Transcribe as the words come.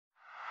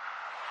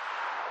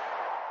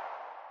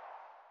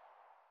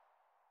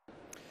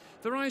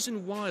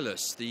Verizon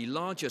Wireless, the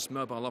largest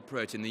mobile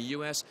operator in the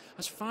US,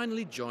 has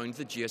finally joined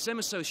the GSM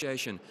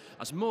Association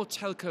as more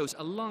telcos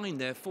align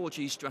their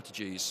 4G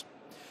strategies.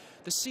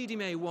 The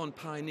cdmaOne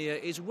pioneer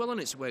is well on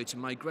its way to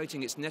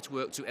migrating its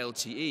network to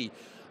LTE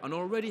and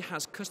already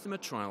has customer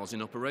trials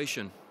in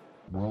operation.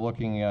 We're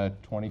looking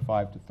at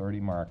 25 to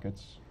 30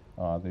 markets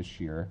this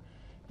year.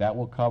 That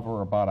will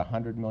cover about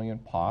 100 million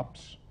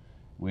POPs,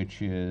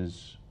 which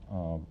is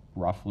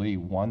roughly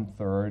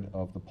 1/3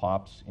 of the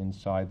POPs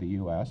inside the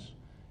US.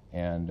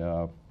 And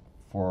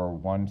for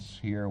once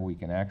here, we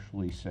can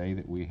actually say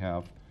that we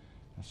have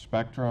a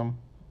spectrum,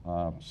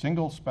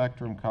 single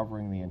spectrum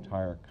covering the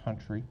entire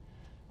country.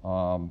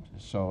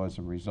 So as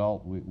a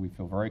result, we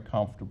feel very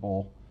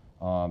comfortable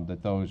that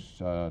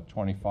those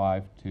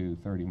 25 to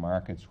 30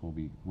 markets will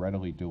be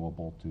readily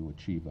doable to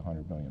achieve the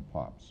 100 million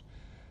POPs.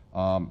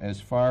 As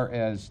far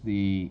as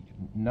the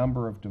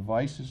number of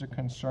devices are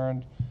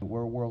concerned,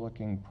 we're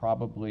looking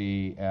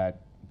probably at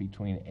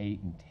between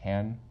 8 and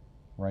 10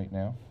 right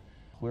now.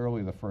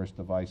 Clearly the first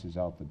devices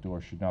out the door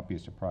should not be a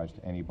surprise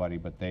to anybody,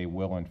 but they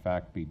will in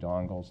fact be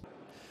dongles.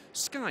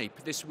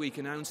 Skype this week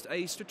announced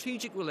a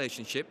strategic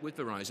relationship with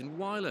Verizon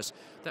Wireless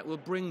that will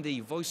bring the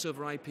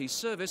voice-over IP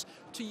service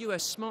to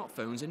US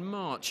smartphones in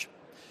March.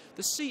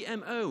 The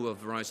CMO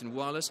of Verizon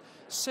Wireless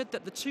said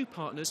that the two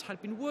partners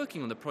had been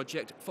working on the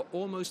project for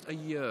almost a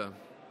year.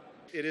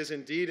 It is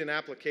indeed an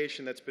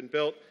application that's been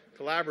built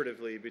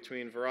collaboratively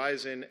between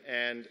Verizon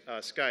and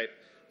Skype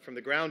from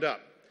the ground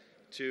up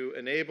to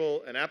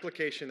enable an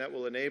application that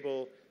will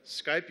enable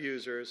Skype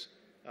users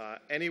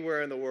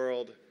anywhere in the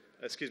world,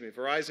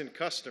 Verizon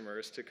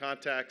customers to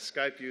contact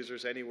Skype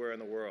users anywhere in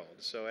the world.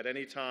 So at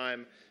any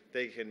time,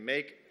 they can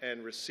make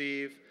and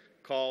receive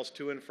calls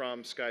to and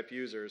from Skype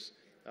users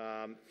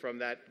from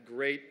that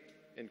great,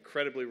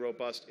 incredibly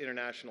robust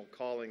international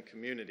calling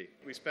community.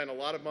 We spent a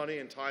lot of money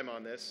and time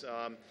on this.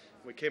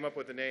 We came up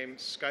with the name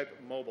Skype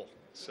Mobile.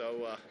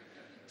 So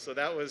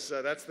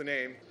that's the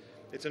name.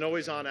 It's an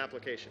always-on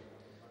application.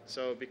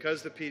 So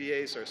because the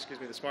PDAs,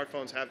 the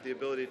smartphones have the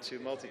ability to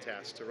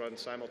multitask, to run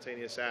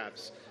simultaneous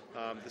apps,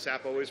 this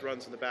app always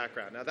runs in the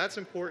background. Now that's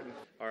important.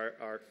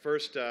 Our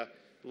first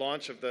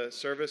launch of the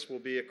service will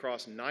be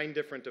across 9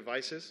 different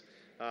devices.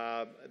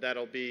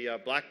 That'll be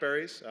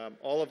BlackBerries,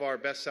 all of our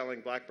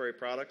best-selling BlackBerry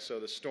products, so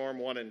the Storm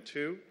 1 and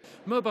 2.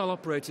 Mobile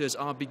operators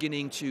are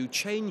beginning to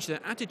change their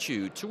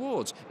attitude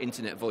towards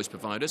internet voice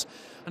providers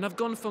and have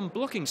gone from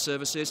blocking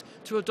services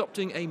to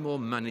adopting a more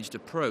managed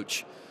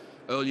approach.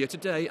 Earlier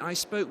today, I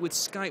spoke with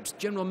Skype's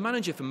general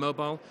manager for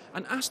mobile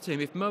and asked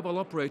him if mobile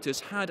operators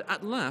had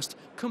at last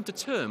come to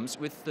terms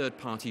with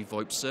third-party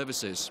VoIP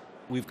services.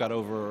 We've got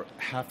over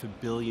 500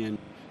 million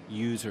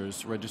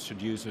users,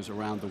 registered users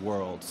around the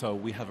world. So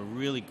we have a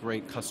really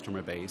great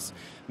customer base.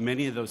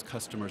 Many of those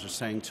customers are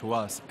saying to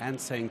us and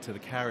saying to the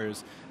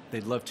carriers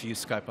they'd love to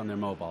use Skype on their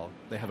mobile.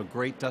 They have a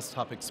great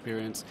desktop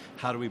experience.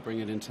 How do we bring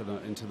it into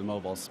the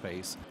mobile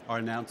space? Our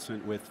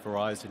announcement with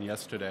Verizon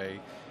yesterday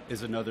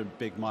is another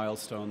big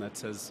milestone that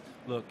says,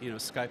 look,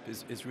 Skype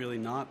is really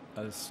not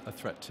a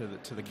threat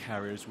to the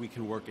carriers. We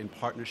can work in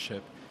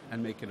partnership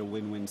and make it a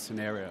win-win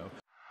scenario.